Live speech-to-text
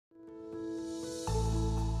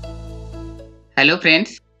Hello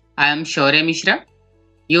friends, I am Shaurya Mishra,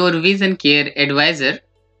 your Vision Care Advisor.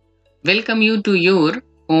 Welcome you to your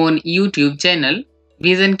own YouTube channel,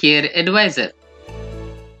 Vision Care Advisor.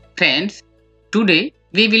 Friends, today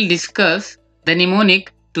we will discuss the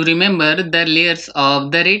mnemonic to remember the layers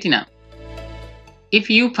of the retina. If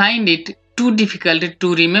you find it too difficult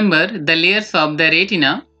to remember the layers of the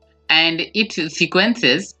retina and its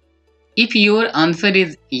sequences, if your answer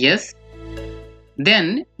is yes,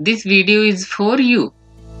 then this video is for you.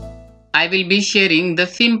 I will be sharing the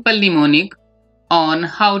simple mnemonic on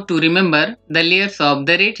how to remember the layers of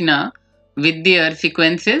the retina with their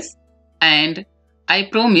sequences, and I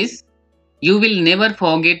promise you will never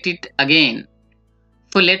forget it again.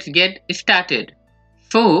 So let's get started.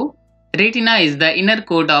 So, retina is the inner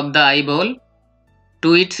coat of the eyeball.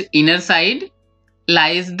 To its inner side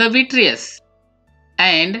lies the vitreous,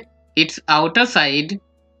 and its outer side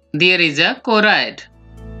there is a choroid.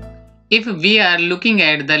 If we are looking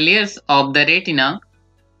at the layers of the retina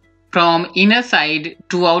from inner side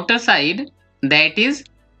to outer side, that is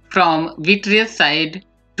from vitreous side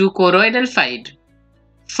to choroidal side.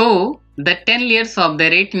 So the 10 layers of the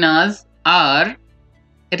retinas are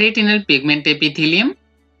retinal pigment epithelium,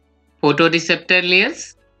 photoreceptor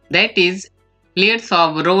layers, that is layers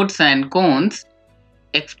of rods and cones,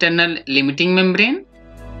 external limiting membrane,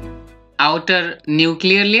 outer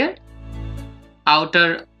nuclear layer,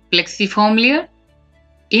 outer plexiform layer,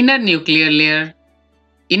 inner nuclear layer,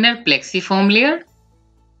 inner plexiform layer,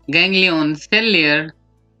 ganglion cell layer,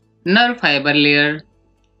 nerve fiber layer,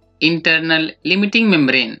 internal limiting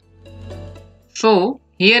membrane. So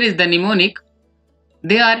here is the mnemonic.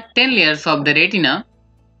 There are 10 layers of the retina.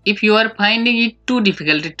 If you are finding it too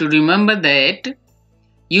difficult to remember that,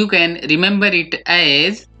 you can remember it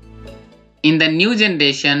as, in the new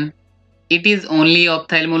generation, it is only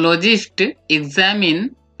ophthalmologist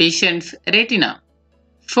examine patient's retina.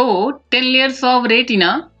 So 10 layers of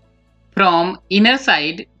retina from inner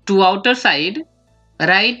side to outer side,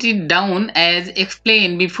 write it down as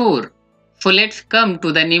explained before. So let's come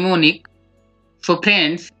to the mnemonic. So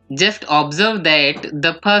friends, just observe that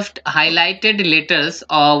the first highlighted letters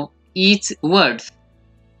of each word,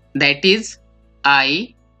 that is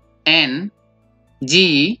I, N,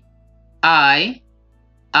 G, I,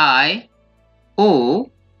 O,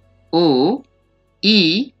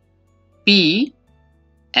 E, P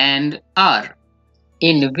and R,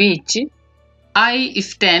 in which I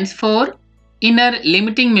stands for inner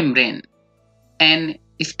limiting membrane, N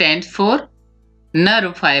stands for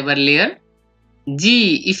nerve fiber layer,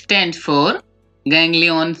 G stands for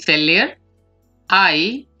ganglion cell layer,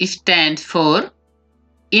 I stands for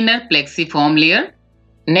inner plexiform layer.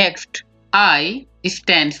 Next, I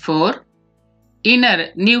stands for inner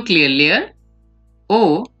nuclear layer,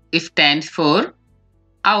 O stands for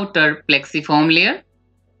outer plexiform layer.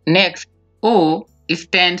 Next, O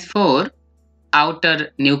stands for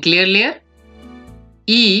outer nuclear layer.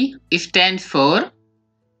 E stands for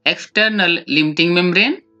external limiting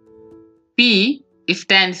membrane. P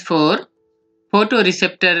stands for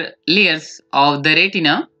photoreceptor layers of the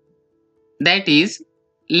retina, that is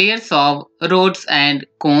layers of rods and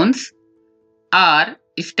cones. R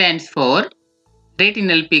stands for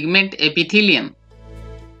retinal pigment epithelium.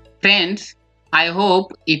 Friends, I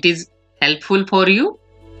hope it is helpful for you.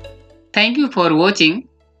 Thank you for watching,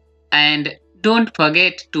 and don't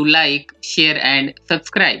forget to like, share and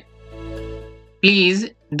subscribe.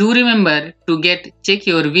 Please do remember to check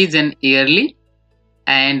your vision yearly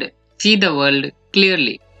and see the world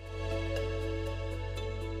clearly.